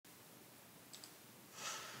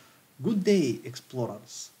Good day,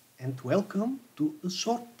 explorers, and welcome to a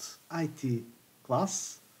short IT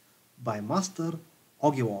class by Master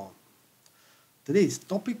Ogiwon. Today's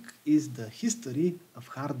topic is the history of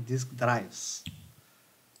hard disk drives.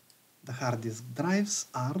 The hard disk drives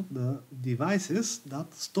are the devices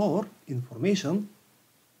that store information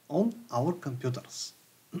on our computers.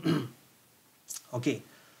 Okay,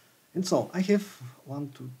 and so I have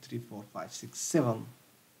 7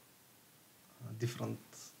 different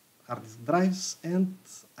hard disk drives, and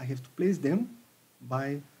I have to place them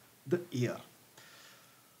by the year.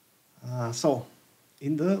 So,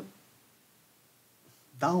 in the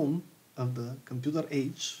dawn of the computer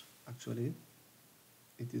age, actually,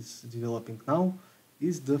 it is developing now,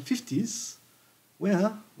 is the 50s,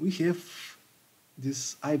 where we have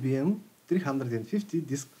this IBM 350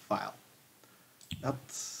 disk file that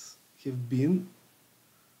have been,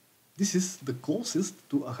 this is the closest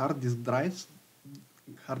to a hard disk drive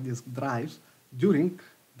during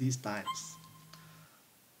these times.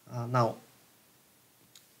 Now,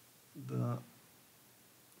 the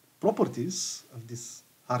properties of this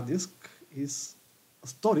hard disk is a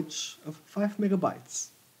storage of 5 megabytes.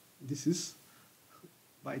 This is,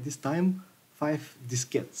 by this time, 5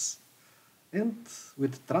 diskettes, and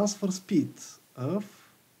with transfer speed of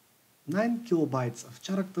 9 kilobytes of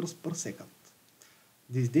characters per second.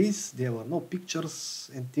 These days there were no pictures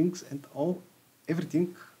and things, and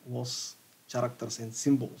everything was characters and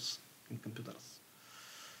symbols in computers.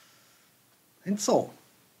 And so,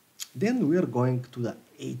 then we are going to the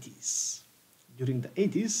 80s. During the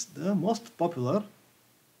 80s, the most popular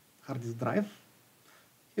hard disk drive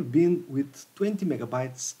have been with 20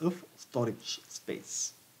 megabytes of storage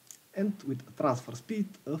space and with a transfer speed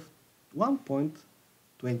of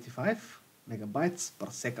 1.25 megabytes per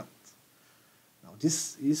second. Now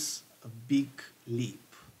this is a big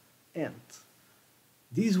leap, and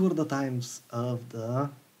these were the times of the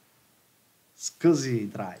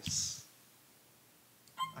SCSI drives.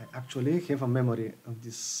 I actually have a memory of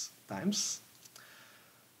these times.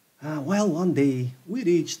 Well, one day we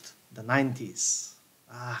reached the 90s.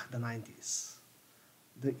 The 90s.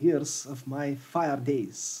 The years of my fire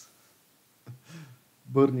days.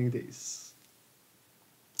 Burning days.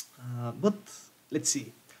 But let's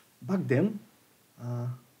see. Back then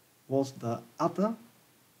was the ATA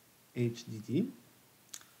HDD.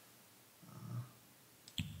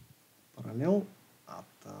 Parallel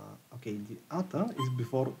ATA. Okay, the ATA is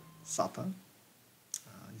before SATA.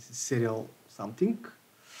 This is serial something.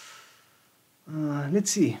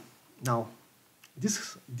 Let's see. Now,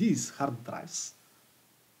 these hard drives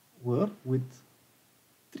were with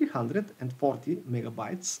 340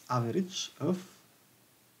 megabytes average of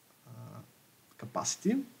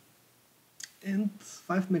capacity and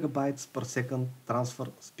 5 megabytes per second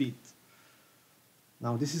transfer speed.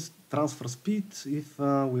 Now this is transfer speed if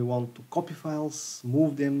we want to copy files,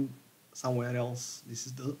 move them somewhere else. This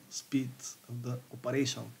is the speed of the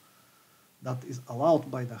operation that is allowed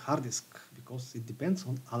by the hard disk, because it depends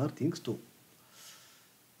on other things too.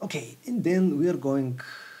 Okay, and then we are going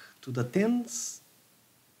to the tens,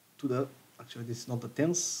 actually this is not the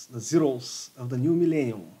tens, the zeros of the new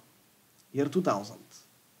millennium, year 2000,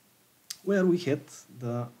 where we had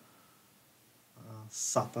the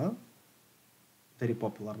SATA, very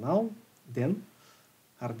popular now, then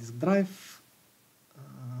hard disk drive,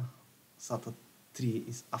 SATA 3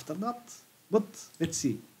 is after that, but let's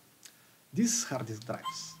see. These hard disk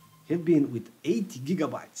drives have been with 80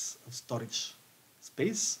 gigabytes of storage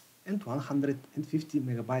space and 150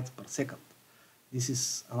 megabytes per second. This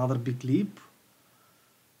is another big leap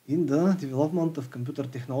in the development of computer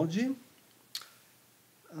technology,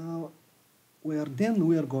 where then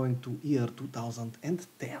we are going to year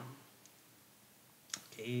 2010.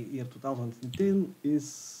 Okay, year 2010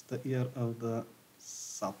 is the year of the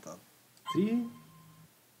SATA 3.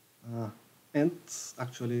 And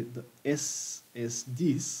actually the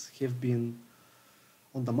SSDs have been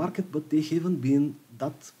on the market, but they haven't been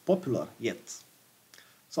that popular yet.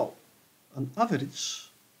 So, an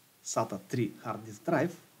average SATA 3 hard disk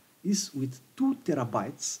drive is with 2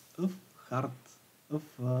 terabytes of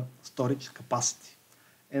storage capacity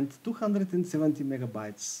and 270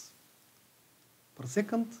 megabytes per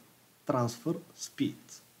second transfer speed.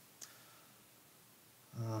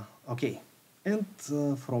 Okay, and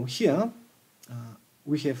from here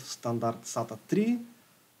we have standard SATA 3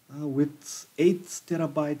 with 8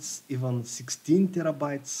 terabytes, even 16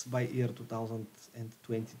 terabytes by year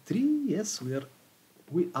 2023. Yes, we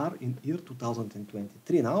are in year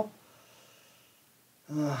 2023 now.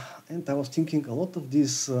 And I was thinking a lot of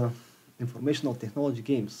these informational technology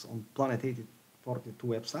games on Planet 8042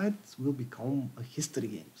 website will become history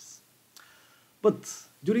games. But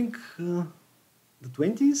during the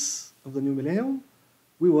 20s of the new millennium,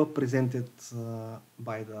 we were presented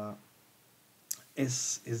by the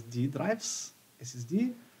SSD drives.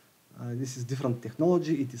 SSD, this is different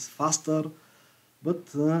technology, it is faster, but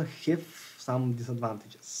have some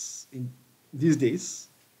disadvantages. In these days,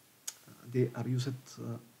 they are used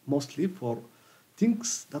mostly for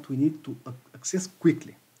things that we need to access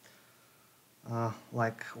quickly,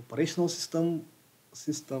 like operational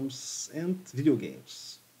systems and video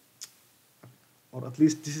games. Or at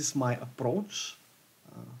least this is my approach.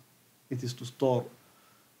 It is to store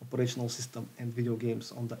operational system and video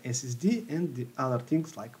games on the SSD, and the other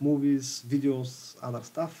things like movies, videos, other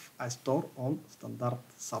stuff I store on standard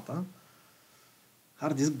SATA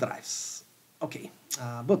hard disk drives. Okay,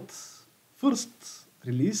 but first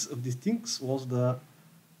release of these things was the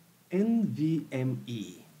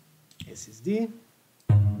NVMe SSD.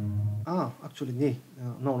 Actually,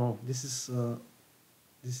 no, this is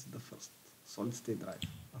the first solid state drive.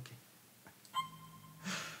 Okay,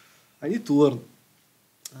 I need to learn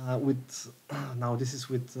now this is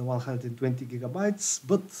with 120 gigabytes,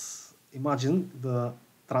 but imagine the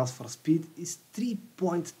transfer speed is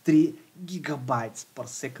 3.3 gigabytes per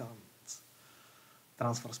second.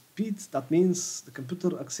 Transfer speed, that means the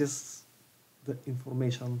computer accesses the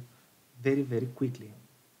information very, very quickly.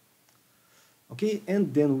 Okay,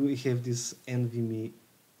 and then we have this NVMe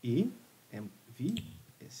MV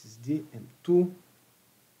SSD M2,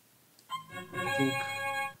 I think.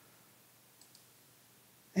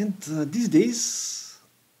 And these days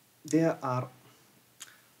there are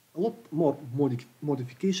a lot more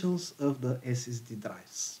modifications of the SSD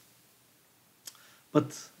drives.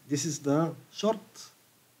 But this is the short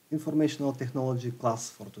informational technology class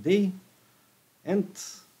for today, and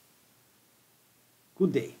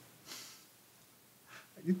good day.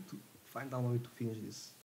 I need to find out a way to finish this.